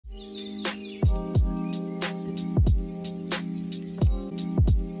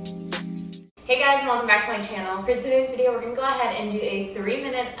guys, and welcome back to my channel. For today's video, we're going to go ahead and do a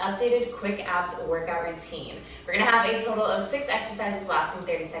 3-minute updated quick abs workout routine. We're going to have a total of 6 exercises lasting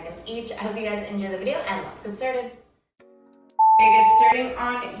 30 seconds each. I hope you guys enjoy the video, and let's get started. Okay, good. Starting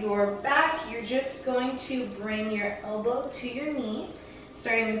on your back, you're just going to bring your elbow to your knee,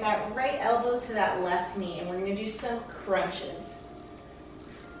 starting with that right elbow to that left knee, and we're going to do some crunches.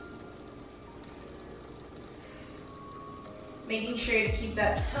 Making sure to keep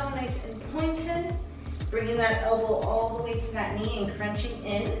that toe nice and pointed, bringing that elbow all the way to that knee and crunching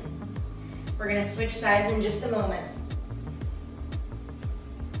in. We're going to switch sides in just a moment.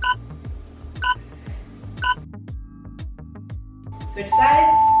 Switch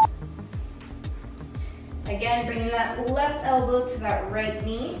sides. Again, bringing that left elbow to that right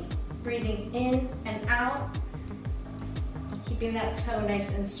knee, breathing in and out, keeping that toe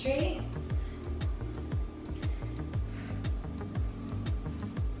nice and straight.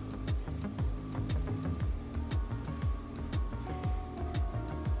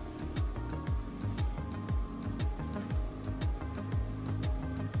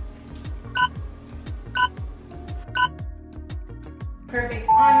 Perfect.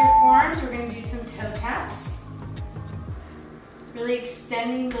 On your forearms, we're going to do some toe taps. Really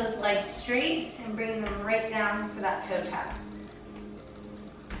extending those legs straight and bringing them right down for that toe tap.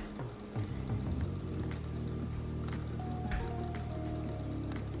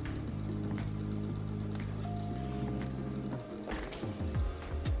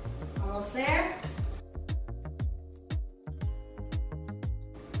 Almost there.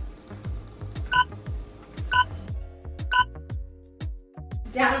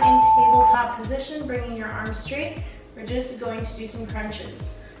 Down in tabletop position, bringing your arms straight. We're just going to do some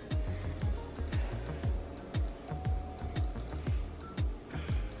crunches.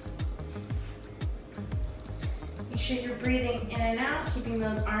 Make sure you're breathing in and out, keeping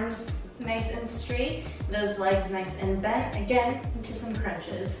those arms nice and straight, those legs nice and bent. Again, into some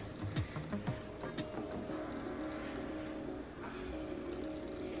crunches.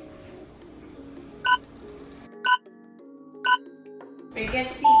 Very good.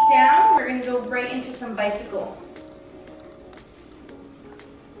 Feet down. We're going to go right into some bicycle.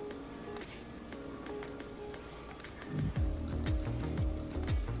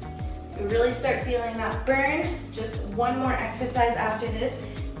 You really start feeling that burn. Just one more exercise after this.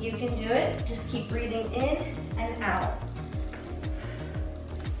 You can do it. Just keep breathing in and out.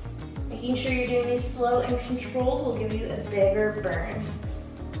 Making sure you're doing these slow and controlled will give you a bigger burn.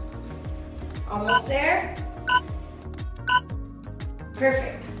 Almost there.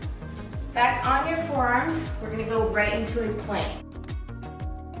 Perfect. Back on your forearms, we're going to go right into a plank.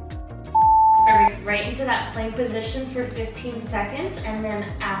 Perfect. Right into that plank position for 15 seconds, and then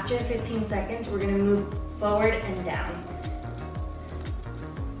after 15 seconds, we're going to move forward and down.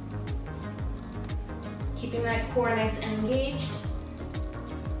 Keeping that core nice and engaged.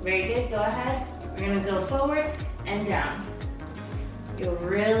 Very good. Go ahead. We're going to go forward and down. You'll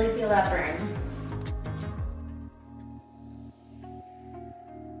really feel that burn.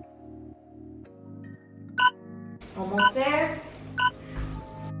 Almost there.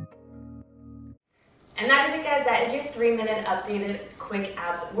 And that is it, guys. That is your 3-minute updated quick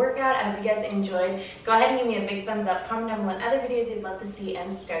abs workout. I hope you guys enjoyed. Go ahead and give me a big thumbs up, comment down below other videos you'd love to see,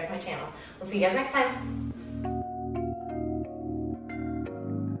 and subscribe to my channel. We'll see you guys next time.